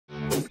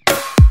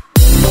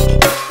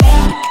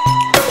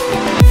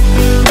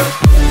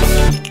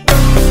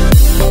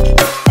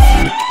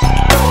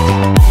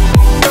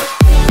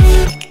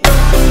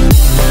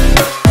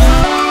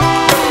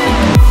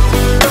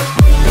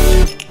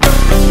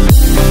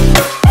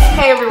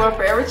Hey everyone,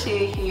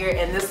 FOREVERCHIA here,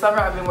 and this summer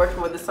I've been working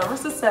with the Summer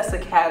Success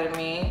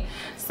Academy.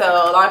 So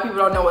a lot of people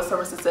don't know what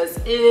Summer Success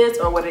is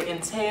or what it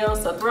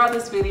entails. So throughout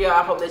this video,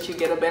 I hope that you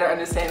get a better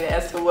understanding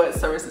as to what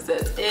Summer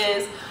Success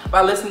is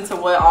by listening to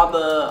what all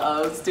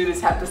the students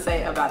have to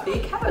say about the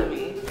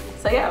academy.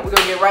 So yeah, we're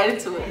gonna get right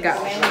into it.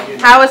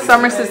 How has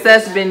Summer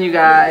Success been, you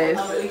guys?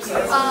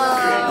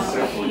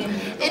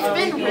 It's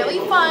been really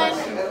fun.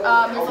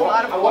 There's a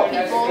lot of cool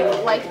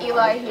people like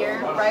Eli here,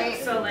 right?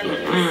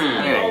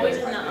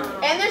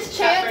 And there's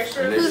Chance,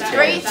 who's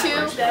great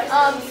too.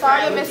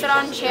 Sorry I missed it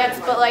on Chance,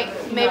 but like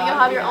maybe you'll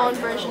have your own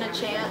version of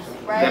Chance,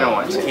 right? They don't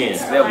want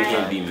Chance. They'll be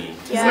can't be me.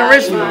 Yeah,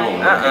 it's an original.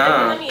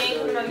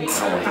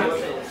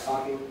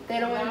 They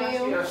don't want to be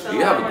you.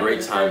 You have a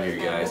great time here,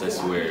 guys. I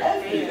swear.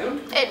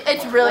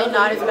 It's really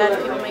not as bad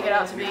as people make it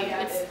out to be.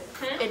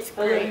 It's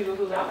great.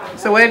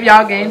 So what have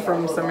y'all gained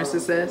from Summer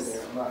Success?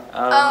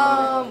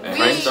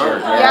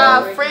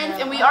 Friends,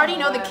 and we already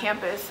know the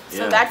campus,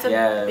 so that's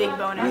a big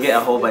bonus. We get a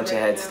whole bunch of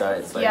head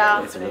starts. Like,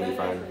 it's really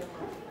fun.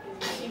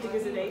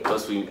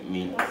 Plus we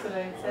meet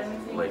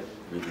like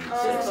really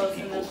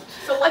sexy people.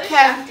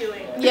 Okay.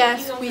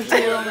 Yes, we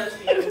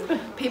do.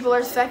 People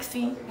are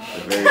sexy.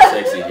 They're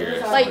very sexy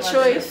here. Like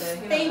Choice.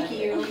 Thank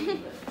you.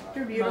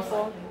 You're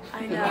beautiful.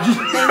 I know.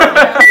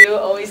 Thank you. You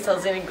always tell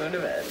Zane to go to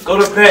bed. Go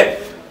to bed.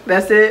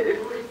 That's it?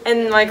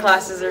 And my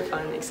classes are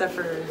fun, except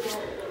for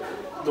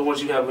the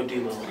ones you have with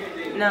D-Lo.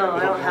 No, I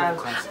don't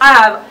have. I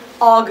have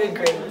all good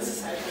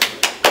grades.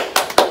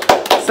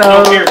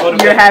 So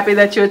you're happy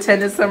that you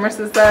attended Summer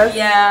Success?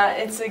 Yeah,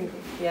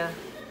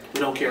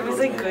 We don't care. It was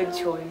a good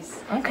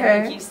choice. Okay.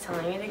 And he keeps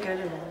telling me to go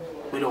to bed.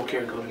 We don't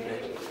care. Go to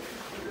bed.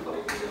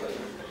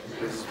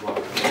 This is why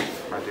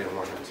I didn't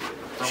want her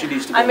to. She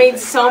needs to. I made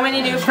so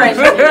many new friends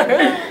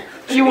here.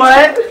 You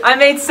what? I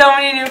made so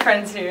many new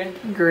friends here.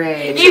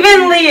 Great.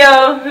 Even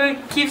Leo, who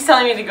keeps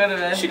telling me to go to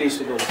bed. She needs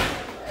to go to bed.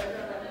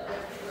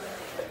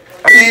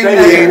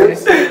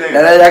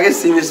 Now that I can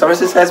see me, Summer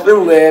Success has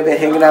been lit, been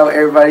hanging out with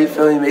everybody,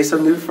 feeling, made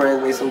some new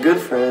friends, made some good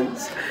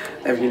friends.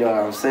 If you know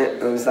what I'm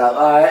saying.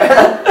 Alright.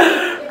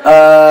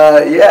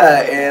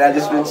 Yeah, and I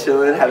just been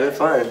chilling, having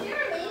fun.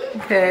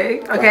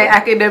 Okay.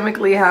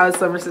 Academically, how has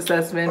Summer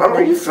Success been? I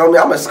mean, you feel me?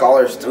 I'm a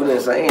scholar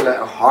student, so ain't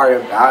nothing hard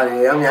about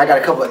it. I mean, I got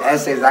a couple of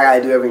essays I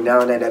gotta do every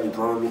now and then that be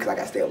blowing me because I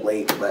gotta stay up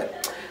late,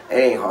 but it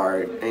ain't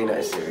hard. It ain't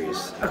nothing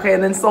serious. Okay,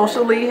 and then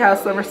socially,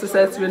 how's Summer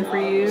Success been for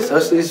you?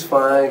 Socially is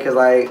fun because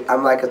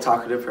I'm like a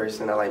talkative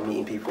person. I like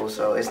meeting people,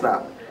 so it's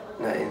not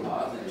nothing.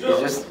 It's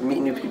just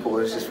meeting new people.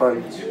 It's just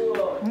fun.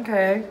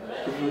 Okay.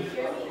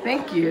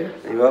 Thank you.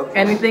 You're welcome.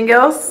 Anything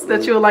else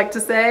that you would like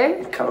to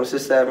say? Come to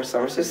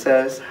Summer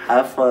Success.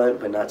 Have fun,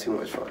 but not too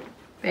much fun.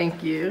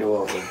 Thank you. You're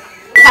welcome.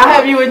 How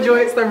have you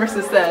enjoyed Summer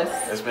Success?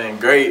 It's been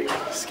great.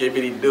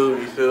 Skippity doo,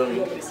 you feel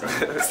me?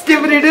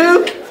 Skippity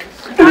doo?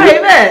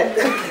 Amen.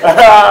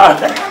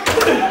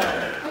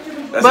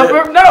 But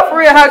for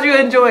real, how'd you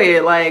enjoy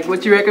it? Like,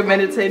 would you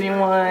recommend it to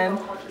anyone?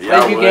 Yeah,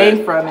 what did you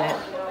gain from it?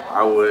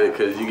 I would,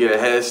 because you get a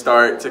head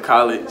start to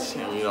college.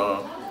 And, you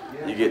know,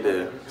 you get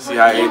to see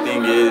how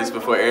everything is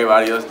before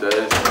everybody else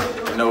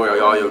does. You know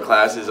where all your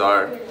classes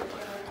are.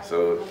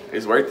 So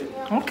it's worth it.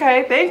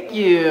 Okay, thank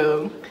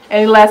you.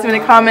 Any last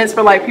minute comments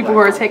for like people who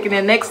are taking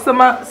it next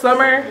summer?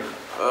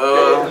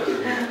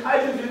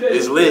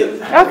 It's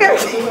lit. Okay.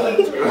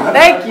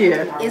 Thank you.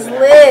 It's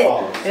lit.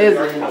 It's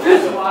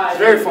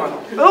very fun.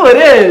 Oh, it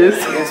is.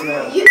 Yes,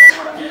 ma'am.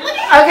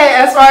 Okay,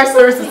 as far as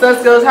Summer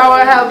Success goes, how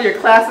have your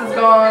classes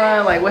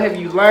gone? Like, what have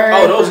you learned?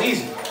 Oh, those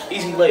easy.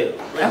 Easy layup.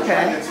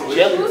 Okay.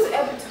 Jelly.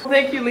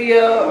 Thank you,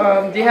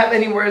 Leo. Do you have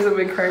any words of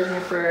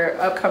encouragement for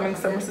upcoming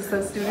Summer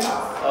Success students?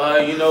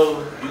 You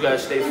know, you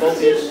guys stay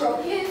focused.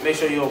 Make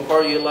sure you don't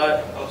party a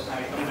lot.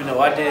 Even though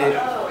I did,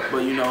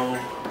 but you know.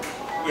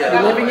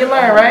 Yeah. You live and you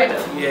learn, right?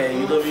 Yeah,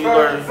 you live and you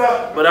learn.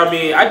 But I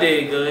mean, I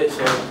did good,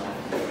 so.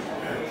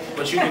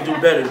 But you can do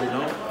better, you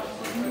know.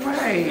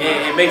 Right.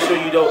 And make sure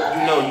you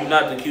know you're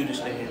not the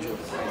cutest thing in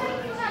Georgia.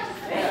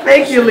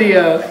 Thank you,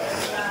 Leo.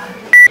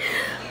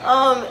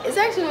 It's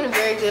actually been a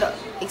very good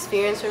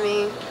experience for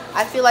me.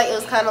 I feel like it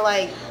was kind of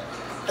like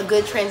a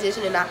good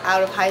transition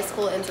out of high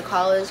school into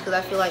college, because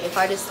I feel like if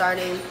I just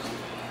started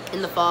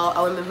in the fall,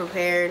 I wouldn't have been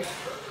prepared.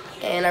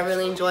 And I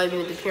really enjoyed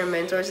being with the peer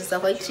mentors and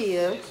stuff like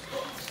Chia.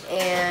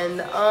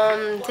 And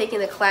taking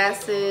the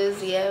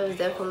classes, yeah, it was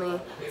definitely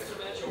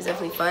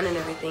fun and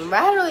everything. But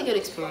I had a really good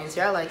experience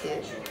here. I like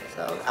it.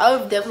 So I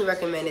would definitely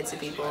recommend it to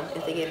people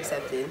if they get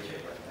accepted.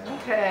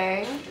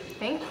 Okay,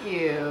 thank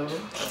you.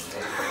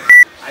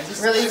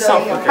 Really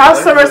how's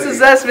Summer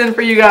Success been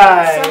for you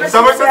guys?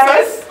 Summer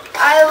Success?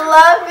 I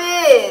love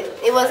it.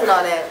 It wasn't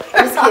all that.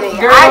 I'm just kidding.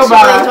 I actually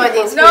really enjoyed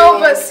the experience. No,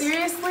 but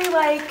seriously,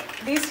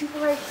 like, these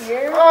people right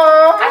here,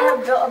 I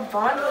have built a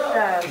bond with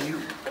them.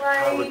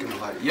 Like,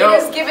 it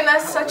has given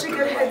us such a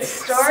good head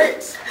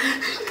start.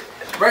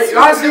 Right,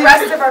 honestly, the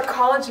rest of our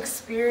college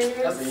experience.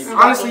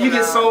 Honestly, you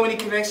get so many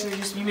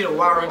connections. You meet a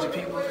wide range of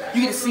people.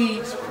 You get to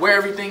see where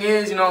everything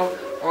is, you know,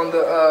 on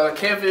the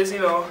campus, you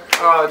know,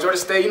 Georgia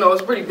State, you know,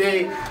 it's a pretty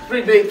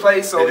big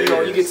place, so, you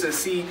know, you get to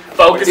see.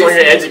 Focus on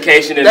your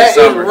education in the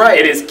summer. Right.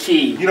 It is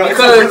key. You know, it's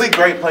a really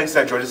great place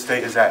that Georgia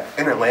State is at,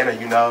 in Atlanta,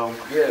 you know.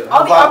 Yeah.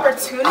 All the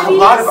opportunities. A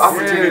lot of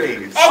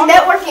opportunities. And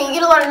networking, you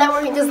get a lot of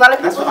networking, because a lot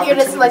of people here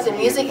that's in like the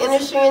music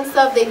industry and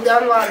stuff, they've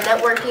done a lot of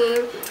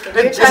networking.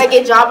 You're trying to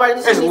get job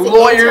opportunities,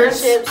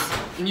 lawyers,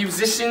 internships.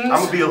 musicians, I'm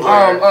gonna be a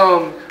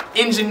lawyer.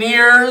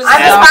 Engineers.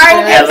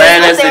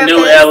 Atlanta's the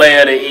new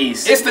LA of the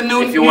East. It's the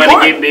new. If you want to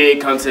get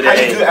big, come to the How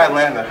you do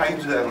Atlanta? How you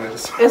do Atlanta?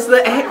 It's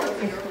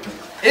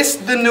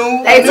the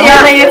new.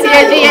 ATLA,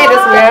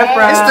 that's where I'm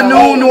from. It's the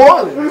new New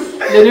Orleans.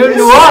 The new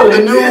New Orleans.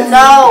 The new.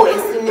 No,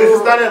 it's the new.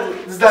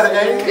 Is that an A?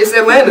 It's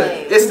Atlanta.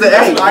 It's the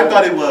A. I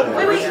thought it was.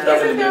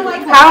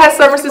 How has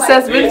summer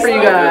success been for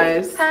you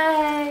guys?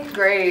 Hi.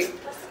 Great.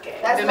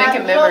 That's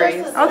making not-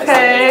 memories. no, that's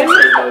Okay.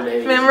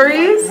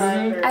 Memories?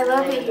 I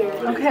love it here.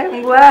 Okay,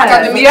 I'm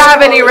glad. Do you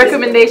have any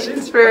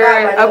recommendations for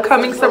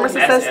upcoming summer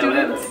success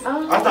students?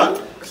 I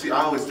thought. See,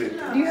 I always did.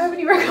 Do you have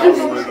any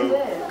recommendations?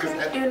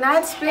 Do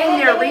not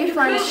spend your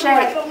refund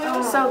check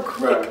so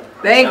quick.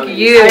 Thank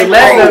you.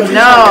 Let them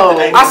know.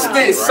 I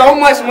spent so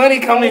much money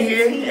coming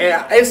here,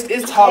 and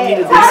it's taught me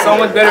to be so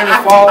much better in the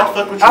fall.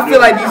 I feel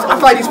like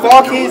these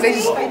fall kids, they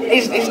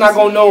just not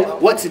gonna know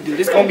what to do.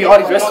 There's gonna be all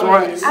these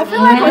restaurants. I feel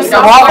like we're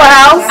The Waffle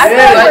House. I feel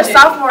like we're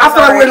sophomores. I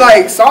feel like we're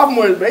like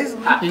sophomores,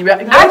 basically. I be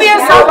a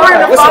sophomore in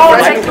the What's fall. a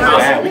freshman?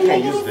 Man, we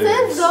can't use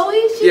this.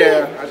 Zoe, she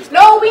Yeah.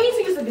 No, we need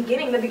to use the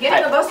beginning. The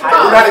beginning of us.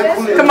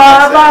 Come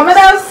on,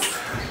 vamos.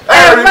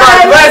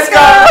 Everybody, let's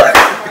go.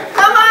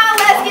 come on,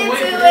 let's get to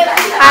it.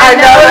 I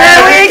know that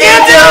we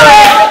can do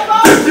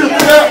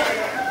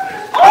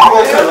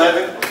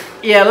it.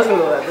 Yeah, let's go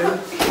to 11.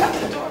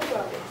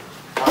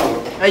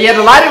 Yeah,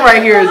 the lighting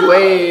right here is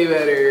way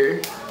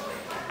better.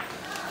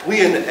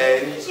 We in the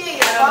A.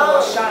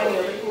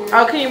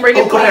 Oh, can you bring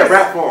it? Go ahead,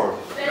 rap for him.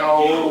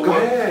 No. Go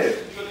ahead.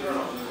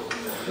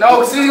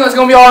 No, see, it's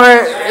gonna be all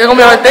her. It's gonna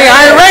be our thing.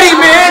 I ain't ready,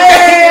 man.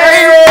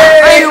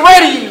 I ain't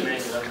ready.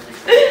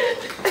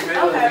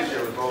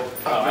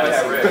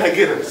 Go ahead,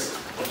 get us.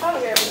 What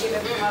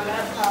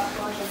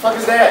the fuck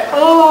is that?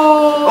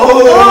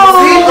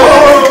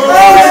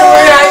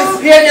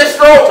 He had your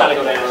stroke.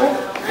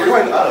 We're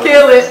going up.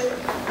 Kill it.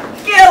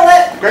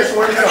 Grace,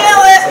 where you go?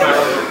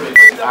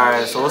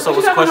 Alright, so what's up?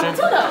 What's the question?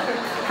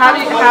 How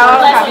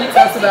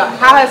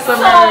has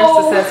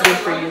summer success been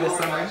for you this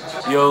summer?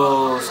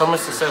 Yo, summer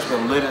success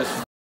been lit as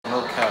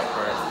no cap,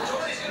 bro.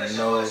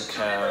 No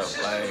cap.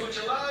 Like,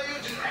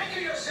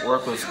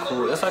 work was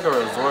cool. It's like a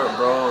resort,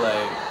 bro.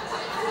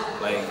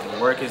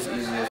 Like work is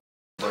easy,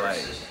 but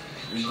like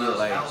you get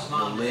like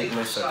the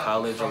litness of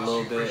college a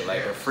little bit,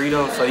 like the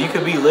freedom. So you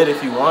could be lit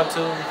if you want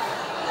to.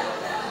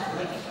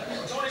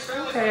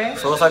 Okay.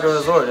 So it's like a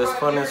resort. It's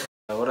fun as.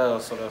 What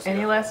else?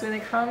 Any last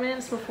minute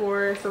comments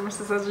before summer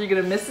success? Are you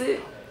gonna miss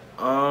it?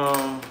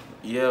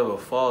 Yeah,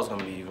 but fall's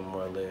gonna be even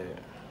more lit.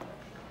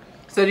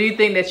 So do you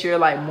think that you're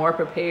like more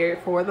prepared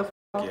for the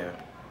fall? Yeah.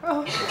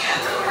 Oh.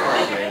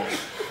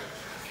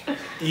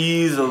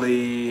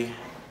 Easily.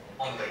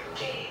 All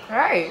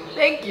right,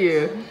 thank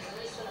you.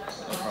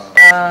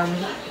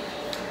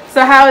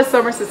 So how has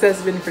summer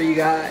success been for you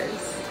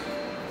guys?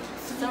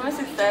 Summer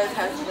success this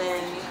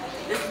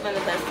has been the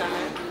best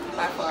summer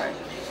by far.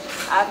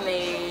 I've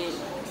made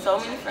so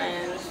many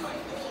friends,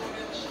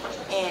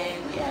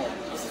 and yeah,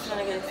 it's just been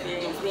a good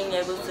experience being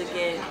able to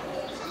get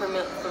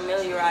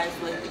familiarized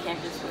with the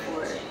campus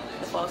before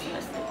the fall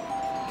semester.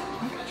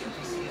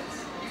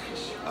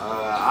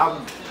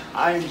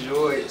 I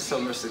enjoyed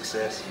summer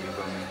success. You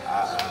feel me?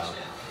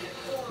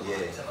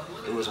 Yeah,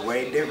 it was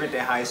way different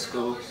than high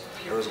school.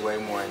 It was way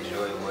more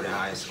enjoyable than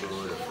high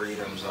school. The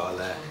freedoms, all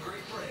that.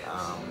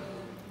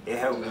 It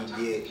helped me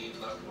get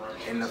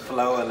in the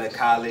flow of the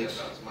college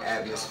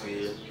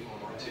atmosphere.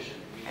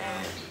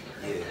 And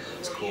yeah,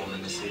 it's cool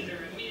in the city,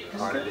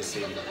 part of the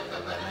city of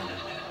Atlanta.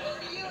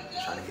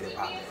 Trying to get it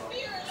popping.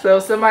 So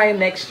if somebody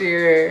next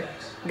year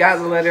got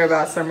the letter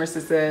about summer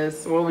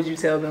success, what would you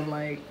tell them?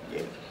 Like, yeah.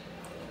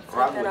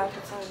 Take that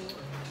opportunity.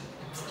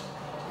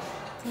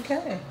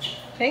 Okay,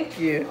 thank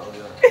you.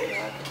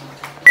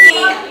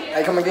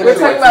 Hey, come and get We're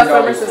talking about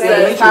summer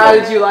success. How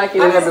did you like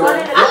it? I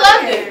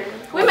loved it.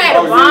 We made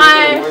a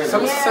bond.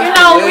 You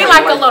know, we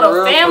like a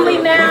little family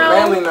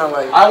now. You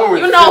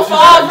know,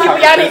 fall people,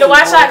 y'all need to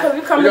watch out because we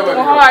coming through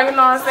hard. You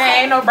know what I'm saying?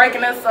 Ain't no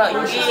breaking us up.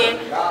 You did.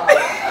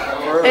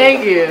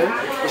 Thank you.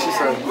 What's she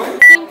saying?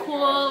 It's been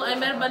cool. I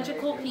met a bunch of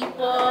cool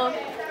people.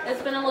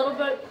 It's been a little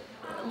bit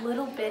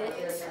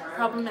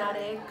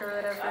problematic or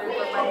whatever, but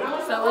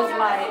like, so it was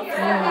like,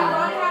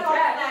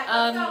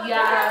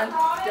 yeah,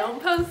 don't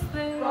post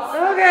this.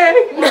 Okay.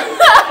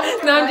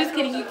 No, I'm just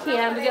kidding. You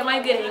can, but get my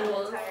good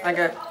angles.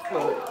 Okay.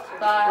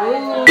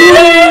 Bye.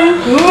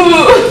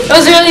 It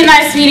was really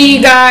nice meeting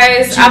you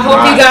guys. I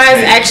hope you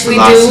guys actually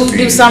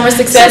do summer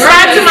success.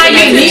 Subscribe to my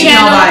YouTube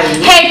channel.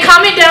 Hey,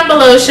 comment down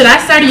below. Should I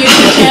start a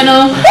YouTube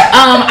channel?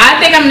 I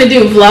think I'm gonna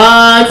do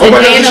vlogs. Oh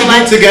my God, we should do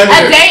it together.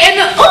 A day in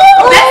the.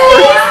 Ooh,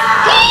 that's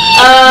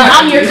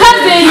I'm your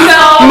cousin,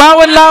 so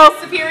Mowing low.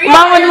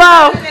 Mowing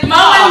low.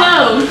 Mowing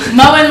low.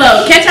 Mowing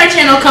low. Catch our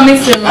channel coming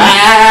soon.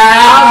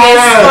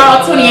 August,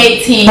 fall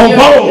 2018.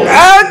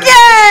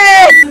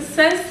 Okay.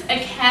 Success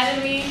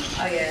Academy.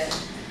 Oh yeah.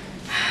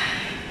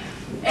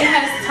 It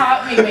has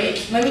taught me.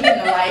 Wait, let me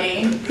get the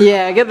lighting.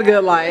 Yeah, get the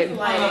good light.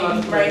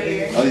 Lighting right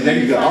here. Oh, there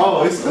you go.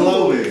 Oh, it's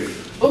glowing.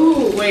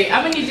 Ooh, wait.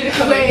 I'm gonna need you to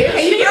come. Wait.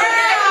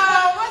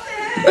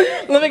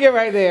 Let me get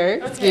right there.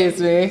 Excuse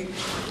me.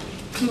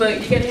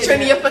 Look, you gotta hit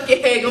Turning your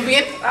fucking head gonna be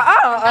in.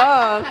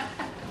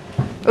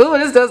 Ooh,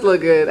 this does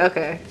look good.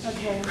 Okay.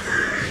 Okay.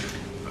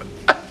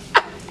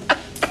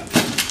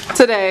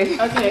 Today.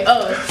 Okay.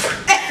 Oh.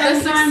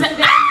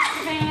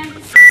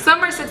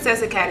 Summer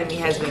Success Academy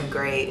has been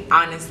great,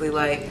 honestly.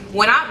 Like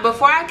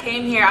before I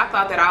came here, I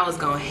thought that I was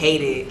gonna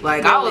hate it.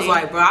 Like I was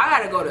like, bro, I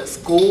gotta go to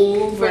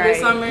school for this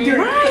summer.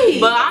 Right.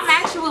 But I'm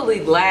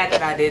actually glad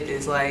that I did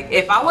this. Like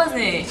if I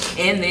wasn't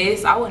in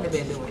this, I wouldn't have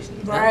been doing nothing.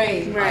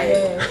 Right.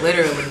 Like,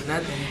 literally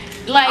nothing.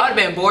 Like, I would have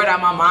been bored out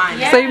of my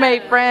mind. So you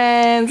made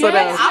friends. What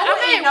else? I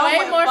made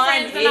way more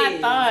friends than I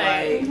thought.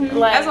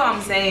 Like, that's what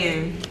I'm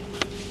saying.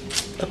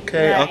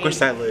 Okay, awkward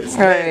silence.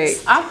 Right.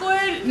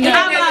 Awkward? No.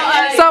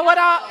 So what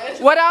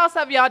else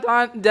have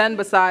y'all done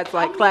besides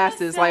like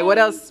classes? Like what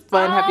else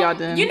fun have y'all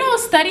done? You know,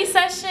 study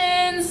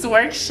sessions,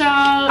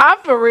 workshops. I'm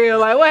for real.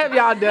 Like what have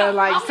y'all done?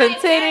 Like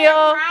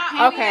Centennial?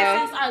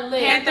 Okay.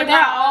 Panther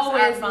Brown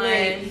always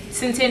fun.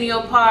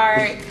 Centennial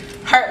Park,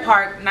 Hurt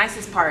Park,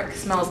 nicest park.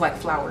 Smells like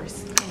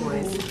flowers.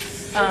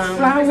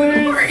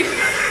 Flowers.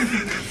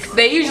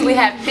 They usually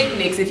have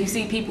picnics. If you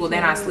see people, they're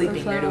not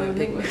sleeping. They're doing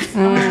picnics.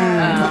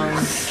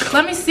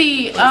 Let me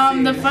see.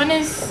 The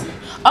funnest.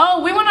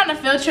 Oh, we went on a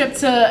field trip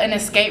to an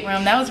escape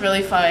room. That was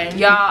really fun.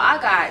 Y'all, I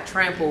got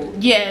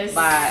trampled. Yes.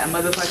 By a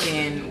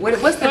motherfucking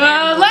what's the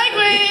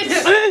language?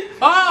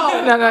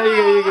 Oh. No,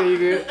 you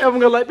good. I'm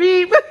gonna like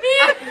beep.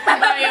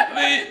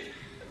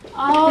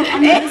 All I'm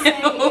gonna say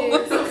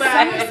is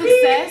summer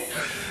success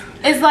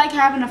is like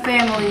having a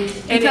family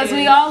because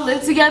we all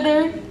live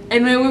together.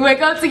 And when we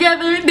wake up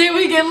together, then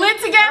we get lit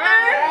together.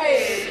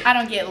 Right. I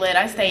don't get lit,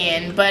 I stay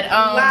in. But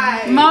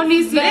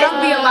Moni's here. Don't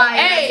be a liar.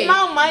 Hey,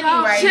 small money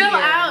right chill here.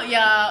 out,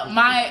 y'all.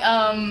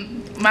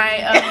 I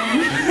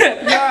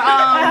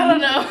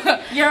don't know.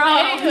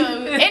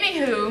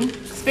 Anywho,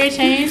 spirit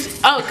change.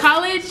 Oh,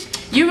 college.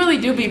 You really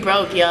do be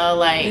broke, y'all.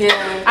 Like,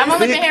 I've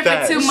only been here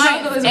for 2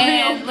 months,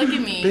 and look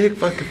at me. Big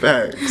fucking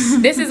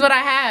facts. This is what I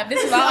have.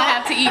 This is all I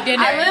have to eat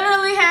dinner. I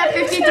literally have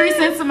 53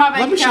 cents in my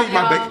bank account. Let me show you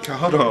my bank account.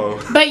 Hold on.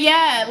 But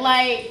yeah,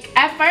 like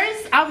at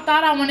first I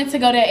thought I wanted to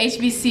go to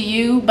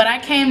HBCU, but I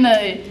came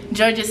to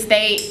Georgia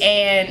State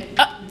and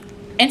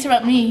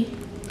interrupt me.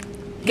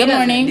 Good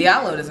morning.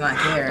 Diallo does not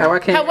care.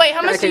 Wait,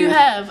 how much do you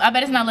have? I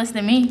bet it's not less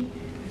than me.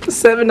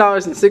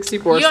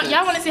 $7.64.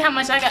 Y'all want to see how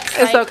much I got?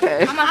 It's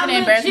okay. I'm not gonna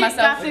embarrass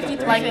myself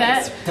like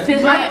that.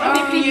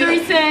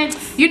 53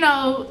 cents. You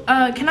know,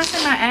 can I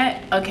say my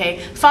at? Okay,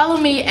 follow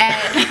me at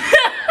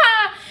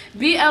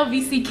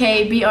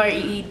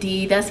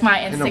BLVCKBREED. That's my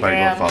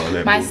Instagram,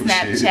 my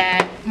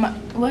Snapchat.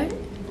 What?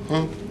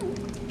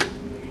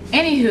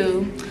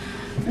 Anywho,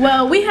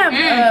 well, we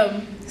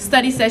have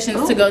study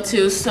sessions to go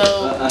to,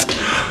 so.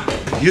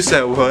 You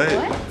said what?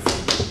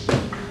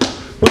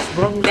 What's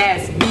wrong?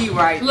 That's me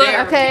right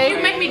there. Okay. You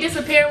make me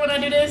disappear when I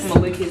do this. I'm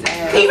gonna lick his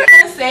ass. Even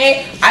gonna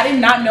say, I did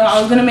not know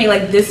I was gonna make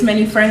like this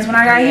many friends when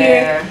I got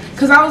here.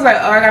 Cause I was like,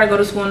 oh, I gotta go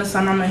to school in the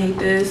summer. I'm gonna hate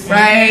this.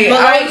 Right.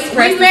 But like,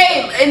 we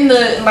made in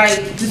the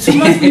the 2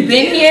 months we've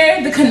been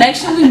here, the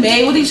connection we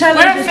made with each other.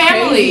 We're a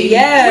family.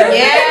 Yeah. We're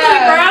family,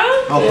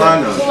 bro.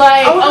 Ohana.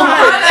 Like,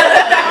 Ohana.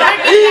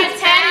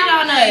 Tatted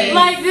on us.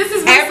 Like, this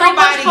has been so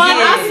much fun.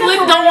 I slick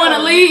don't want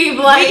to leave.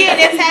 Like, we get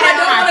this tatted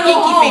on our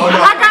pinky finger.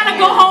 I gotta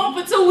go home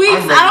for 2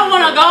 weeks. I don't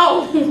want to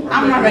go.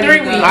 I'm not ready.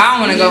 3 weeks. I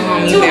don't want to go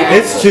home either.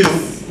 It's 2.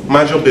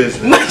 Mind your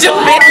business.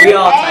 We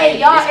all Hey,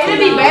 y'all, it'd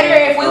be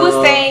better if we was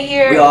staying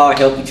here. We all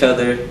help each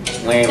other.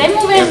 When They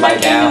move in everybody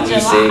like down, in we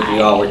sick,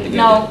 we all work together.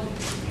 No.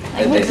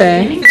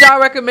 Okay. Did y'all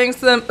recommend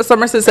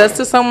summer success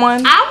to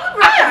someone? I would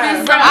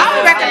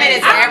recommend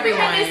it to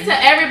everyone. This to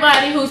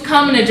everybody who's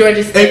coming to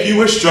Georgia State. If you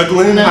were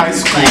struggling in high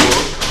school,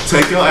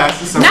 take your ass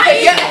to summer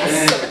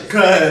success.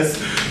 Because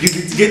you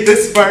need to get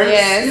this first.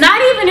 Yes. Not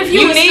even if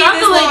you were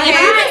struggling. If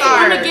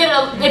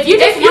you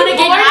just want to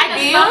get an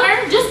idea,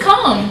 just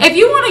come. If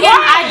you want to get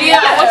an idea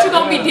of what you're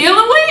gonna be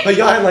dealing with, but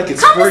y'all act like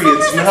it's free.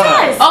 It's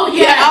not. Oh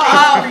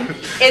yeah.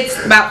 It's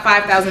about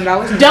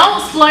 $5,000. Don't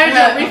splurge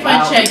your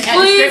refund check.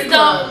 Please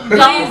don't.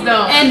 Please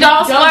don't. And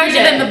don't splurge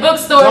it in the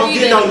bookstore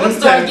either. Don't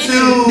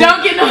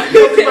get no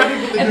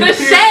the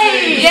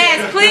shade.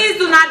 Yes, please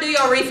do not do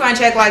your refund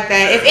check like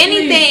that. If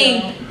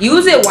anything,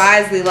 use it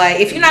wisely. Like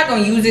if you're not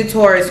gonna use it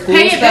towards school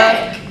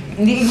stuff.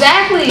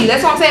 Exactly.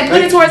 That's what I'm saying.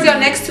 Put it towards your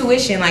next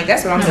tuition. Like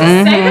that's what I'm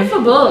saying. Save it for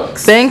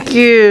books. Thank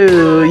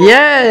you.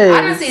 Yes.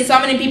 I done seen so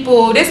many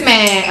people. This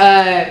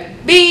man,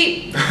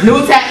 beep,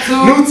 new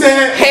tattoo,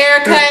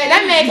 haircut.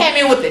 That man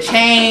came in with the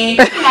chain.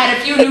 He had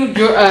a few new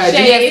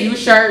GSU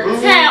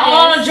shirts. Had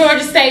all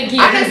Georgia State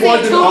gear. I just seen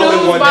 2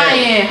 dudes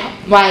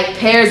buying like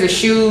pairs of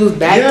shoes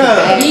back to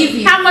back.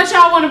 Easy. How much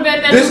y'all want to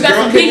bet that dude got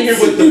some beats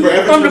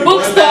from the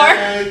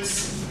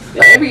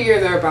bookstore? Every year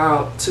there are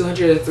about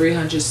 200 to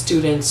 300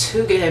 students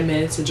who get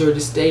admitted to Georgia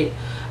State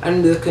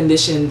under the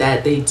condition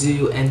that they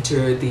do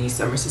enter the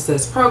Summer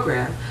Success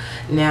program.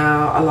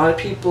 Now, a lot of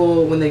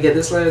people, when they get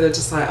this letter, they're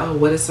just like, oh,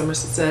 what is Summer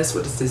Success?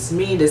 What does this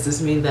mean? Does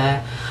this mean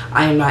that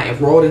I am not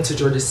enrolled into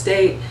Georgia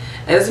State?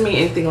 It doesn't mean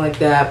anything like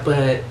that,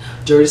 but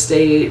Georgia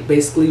State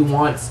basically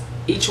wants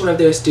each one of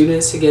their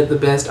students to get the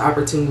best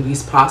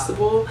opportunities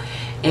possible.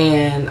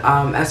 And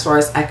as far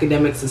as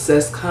academic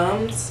success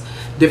comes,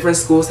 different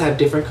schools have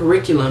different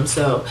curriculum.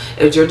 So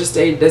if Georgia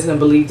State doesn't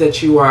believe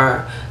that you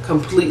are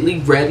completely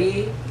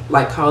ready,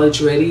 like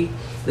college ready,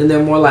 then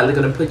they're more likely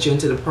going to put you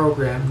into the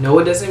program. No,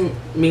 it doesn't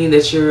mean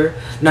that you're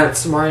not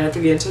smart enough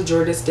to get into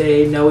Georgia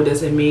State. No, it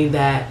doesn't mean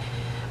that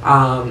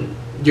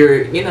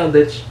you're, you know,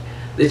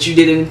 that you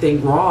did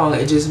anything wrong.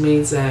 It just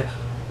means that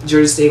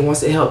Georgia State wants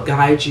to help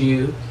guide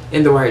you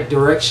in the right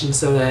direction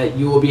so that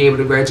you will be able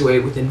to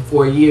graduate within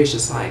 4 years,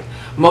 just like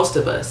most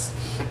of us.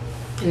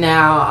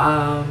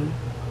 Now,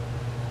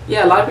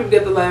 yeah, a lot of people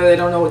get the letter, they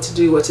don't know what to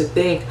do, what to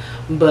think,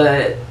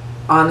 but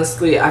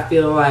honestly, I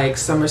feel like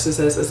Summer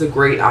Success is a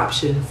great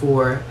option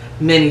for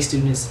many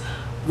students.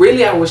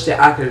 Really, I wish that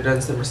I could have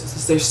done Summer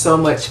Success. There's so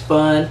much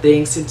fun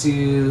things to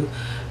do.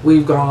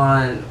 We've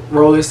gone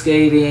roller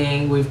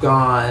skating, we've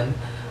gone,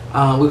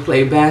 we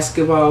played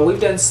basketball, we've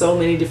done so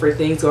many different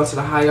things, gone to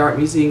the High Art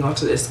Museum, gone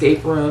to the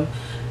escape room.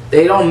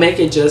 They don't make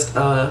it just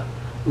a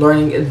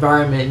learning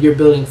environment. You're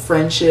building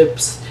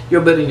friendships,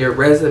 you're building your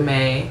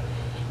resume,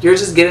 you're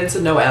just getting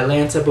to know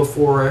Atlanta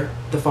before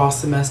the fall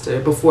semester,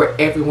 before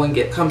everyone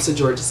comes to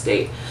Georgia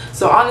State.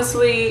 So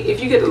honestly,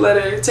 if you get the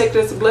letter, take it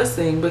as a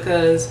blessing,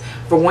 because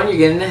for one, you're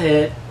getting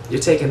ahead.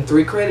 You're taking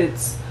 3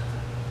 credits.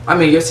 I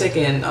mean, you're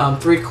taking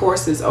 3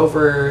 courses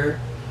over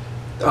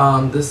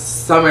the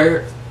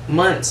summer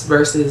months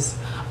versus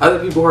other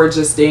people who are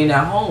just staying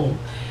at home.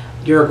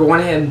 You're going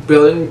ahead and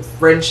building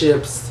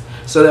friendships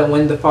so that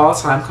when the fall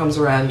time comes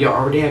around, you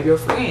already have your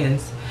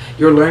friends.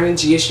 You're learning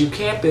GSU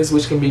campus,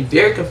 which can be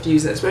very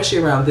confusing, especially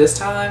around this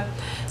time.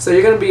 So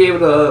you're going to be able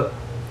to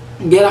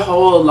get a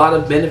whole lot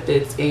of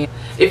benefits. And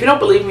if you don't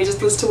believe me,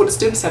 just listen to what the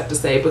students have to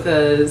say,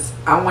 because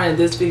I wanted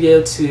this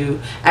video to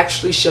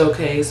actually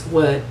showcase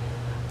what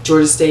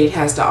Georgia State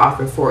has to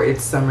offer for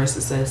its Summer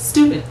Success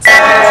students.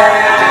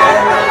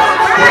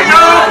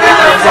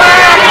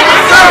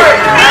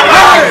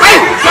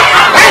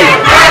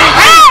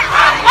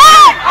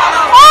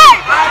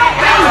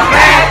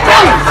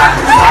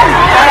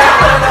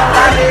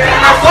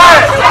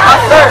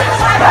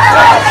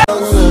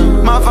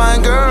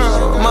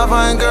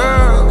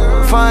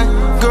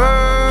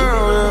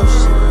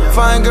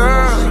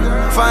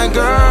 Fine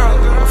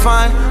girl,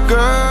 fine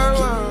girl.